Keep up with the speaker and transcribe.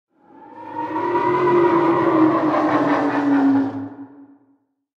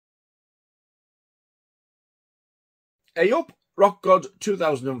Hey up, Rockgod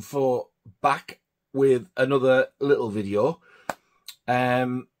 2004 back with another little video.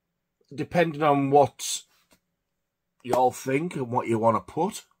 Depending on what you all think and what you want to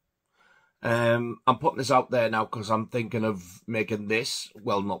put. I'm putting this out there now because I'm thinking of making this.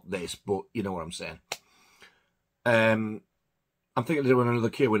 Well, not this, but you know what I'm saying. I'm thinking of doing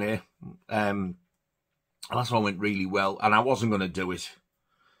another Q&A. Last one went really well, and I wasn't going to do it.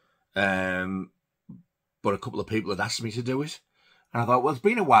 But a couple of people had asked me to do it. And I thought, well, it's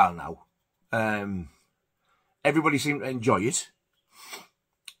been a while now. Everybody seemed to enjoy it.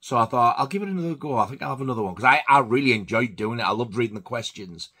 So I thought, I'll give it another go. I think I'll have another one. Because I really enjoyed doing it. I loved reading the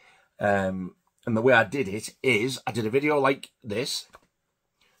questions. And the way I did it is, I did a video like this.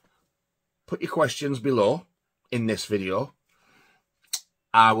 Put your questions below in this video.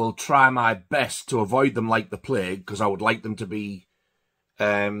 I will try my best to avoid them like the plague, because I would like them to be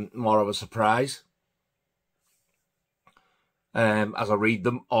more of a surprise. As I read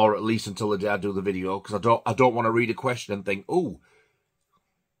them, or at least until the day I do the video, because I don't want to read a question and think, oh,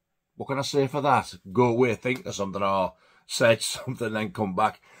 what can I say for that? Go away, think of something, or search something and then come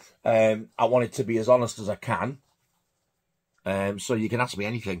back. I want it to be as honest as I can. So you can ask me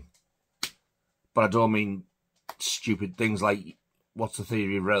anything. But I don't mean stupid things like, what's the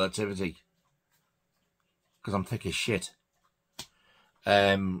theory of relativity? Because I'm thick as shit.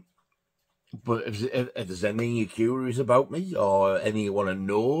 But if there's anything you're curious about me, or anything you want to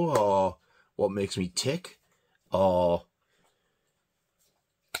know, or what makes me tick, or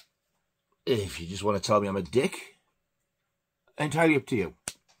if you just want to tell me I'm a dick, entirely up to you.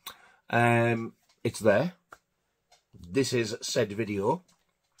 It's there. This is said video.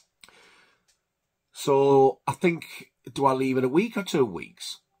 So I think, do I leave it a week or 2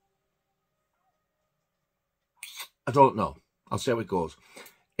 weeks? I don't know. I'll see how it goes.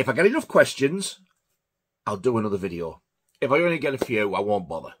 If I get enough questions, I'll do another video. If I only get a few, I won't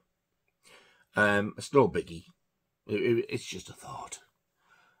bother. It's no biggie. It's just a thought.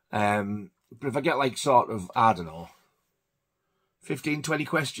 But if I get like sort of, I don't know, 15, 20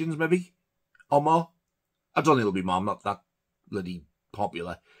 questions maybe, or more. I don't think it'll be more. I'm not that bloody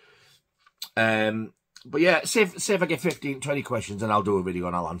popular. But yeah, say if I get 15, 20 questions, then I'll do a video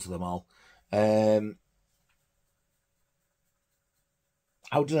and I'll answer them all.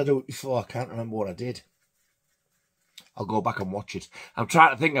 How did I do it before? I can't remember what I did. I'll go back and watch it. I'm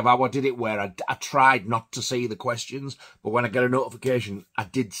trying to think of how I did it, where I tried not to see the questions, but when I get a notification, I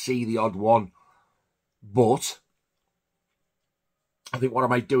did see the odd one. But I think what I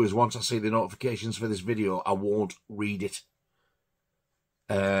might do is, once I see the notifications for this video, I won't read it.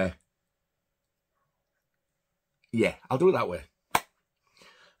 Yeah, I'll do it that way.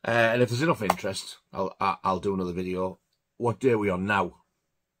 And if there's enough interest, I'll do another video. What day are we on now?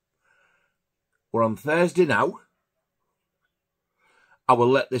 We're on Thursday now. I will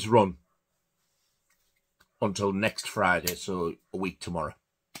let this run until next Friday, so a week tomorrow.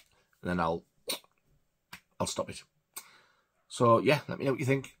 And then I'll stop it. So, yeah, let me know what you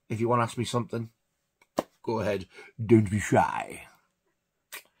think. If you want to ask me something, go ahead. Don't be shy.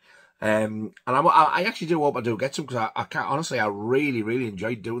 And I actually do hope I do get some, because I can't, honestly, I really, really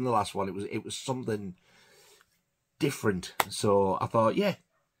enjoyed doing the last one. It was something different. So I thought, yeah,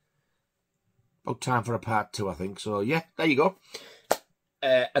 about time for a part 2, I think. So, yeah, there you go.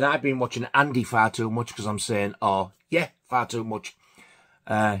 And I've been watching Andy far too much, because I'm saying, oh, yeah, far too much.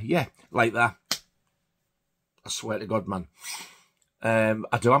 Yeah, like that. I swear to God, man. I'm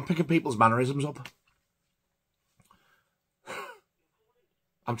picking people's mannerisms up.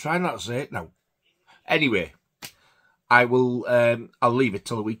 I'm trying not to say it now. Anyway, I will, I'll leave it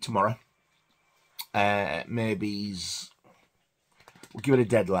till a week tomorrow. Maybe we'll give it a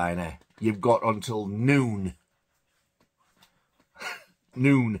deadline. You've got until noon.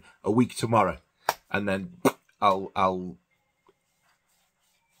 Noon a week tomorrow, and then I'll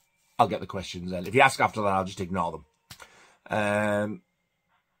get the questions then. If you ask after that, I'll just ignore them.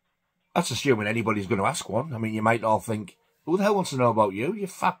 That's assuming anybody's going to ask one. I mean, you might all think, who the hell wants to know about you? You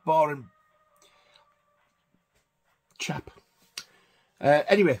fat, boring chap.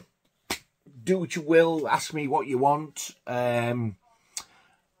 Anyway, do what you will. Ask me what you want. Anything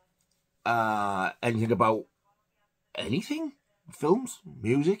about anything. Films,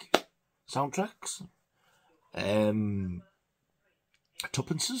 music, soundtracks,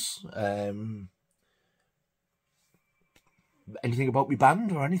 tuppences, anything about my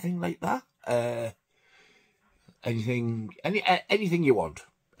band or anything like that. Anything you want.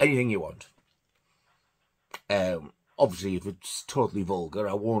 Anything you want. Obviously, if it's totally vulgar,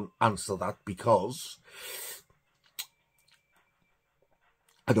 I won't answer that, because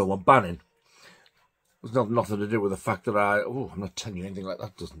I don't want banning. It's not nothing to do with the fact that I'm not telling you anything like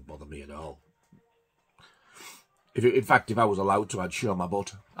that. Doesn't bother me at all. In fact, if I was allowed to, I'd show my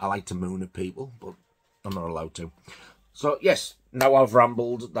butt. I like to moon at people, but I'm not allowed to. So, yes, now I've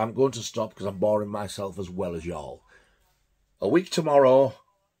rambled. I'm going to stop because I'm boring myself as well as y'all. A week tomorrow,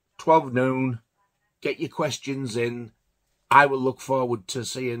 12 noon. Get your questions in. I will look forward to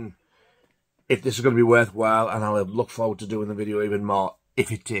seeing if this is going to be worthwhile, and I'll look forward to doing the video even more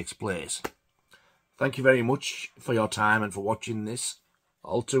if it takes place. Thank you very much for your time and for watching this,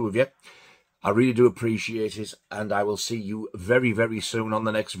 all two of you. I really do appreciate it, and I will see you very, very soon on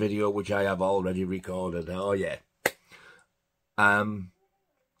the next video, which I have already recorded. Oh, yeah.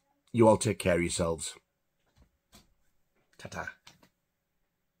 You all take care of yourselves. Ta-ta.